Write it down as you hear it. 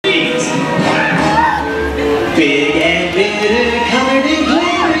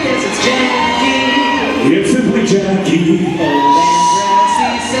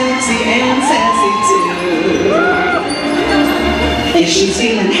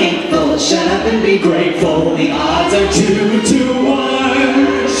feeling hateful, shut up and be grateful. The odds are 2 to 1.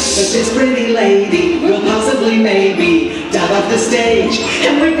 But this pretty lady will possibly, maybe, dive off the stage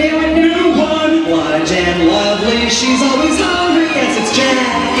and bring me a new one. Large and lovely, she's always hungry. Yes, it's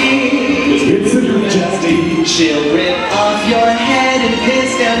Jackie. It's a new Jackie. She'll rip off your head and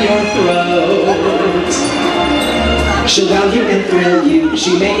piss down your throat. She'll wow you and thrill you.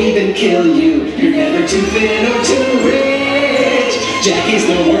 She may even kill you. You're never too thin or too rich. Jackie's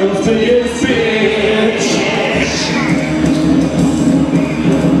the world's biggest bitch.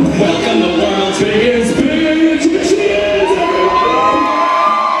 Welcome the world's biggest bitch. Cheers, everybody.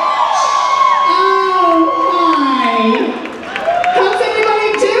 Oh, hi. How's everybody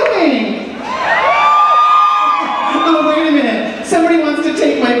doing? Oh, wait a minute. Somebody wants to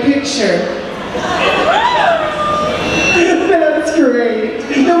take my picture. That's great.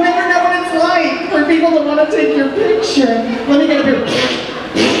 You'll never know what it's like for people to want to take your picture. Let me get up here.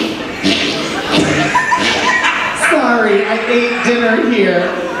 Sorry, I ate dinner here.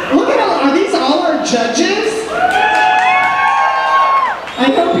 Look at all, are these all our judges?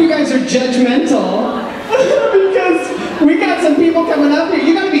 I hope you guys are judgmental. Because we got some people coming up here.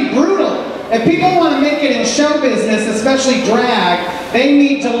 You gotta be brutal. If people want to make it in show business, especially drag, they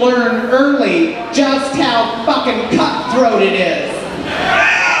need to learn early just how fucking cutthroat it is.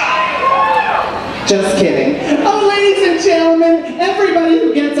 Just kidding. Oh, ladies and gentlemen, everybody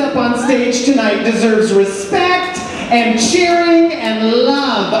who gets up on stage tonight deserves respect and cheering and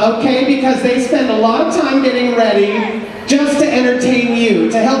love, okay? Because they spend a lot of time getting ready just to entertain you,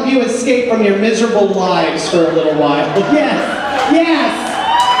 to help you escape from your miserable lives for a little while. Yes, yes.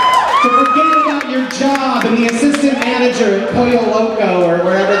 To forget about your job and the assistant manager at Pollo Loco or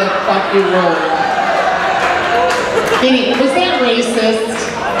wherever the fuck you work. Anyway, was that racist?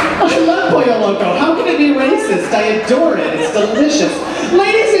 I love Pollo Loco. How can it be racist? I adore it. It's delicious.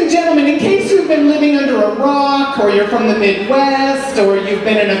 Ladies and gentlemen, in case you've been living under a rock, or you're from the Midwest, or you've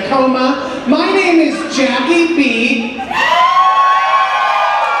been in a coma, my name is Jackie B.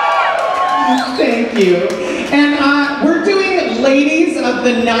 Thank you. And we're doing Ladies of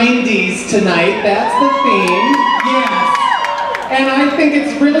the 90s tonight. That's the theme. Yes. And I think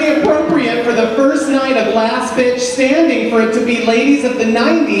it's really appropriate for the first night of Last Bitch Standing for it to be Ladies of the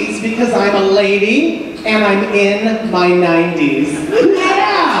 90s, because I'm a lady and I'm in my 90s.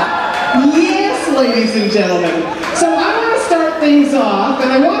 Yeah! Yes, ladies and gentlemen. So I want to start things off,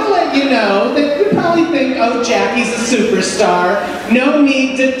 and I want to let you know that you probably think, oh, Jackie's a superstar. No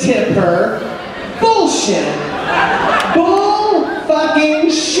need to tip her. Bullshit. Bull fucking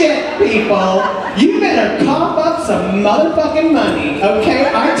shit, people. You better cough up some motherfucking money,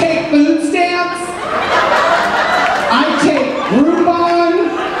 okay? I take food stamps. I take Groupon.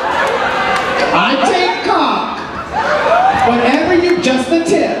 I take cock. Whatever you, just the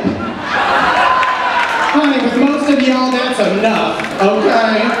tip. Honey, with most of y'all, that's enough,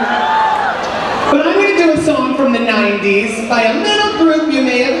 okay? But I'm going to do a song from the 90s by a little group you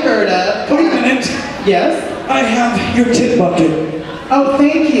may have heard of. Wait a minute. Yes? I have your tip bucket. Oh,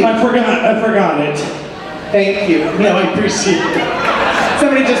 thank you. I forgot it. Thank you. No, I appreciate it.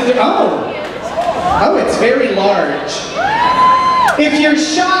 Somebody just threw, oh, it's very large. If you're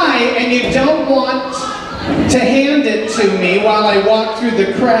shy and you don't want to hand it to me while I walk through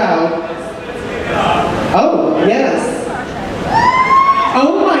the crowd. Oh, yes.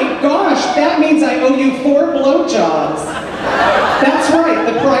 Oh my gosh, that means I owe you 4 blowjobs. That's right,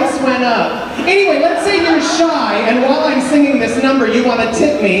 the price went up. Anyway, let's say you're shy, and while I'm singing this number, you want to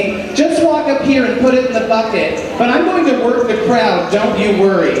tip me, just walk up here and put it in the bucket. But I'm going to work the crowd, don't you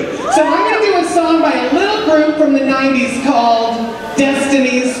worry. So I'm going to do a song by a little group from the 90s called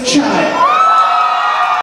Destiny's Child.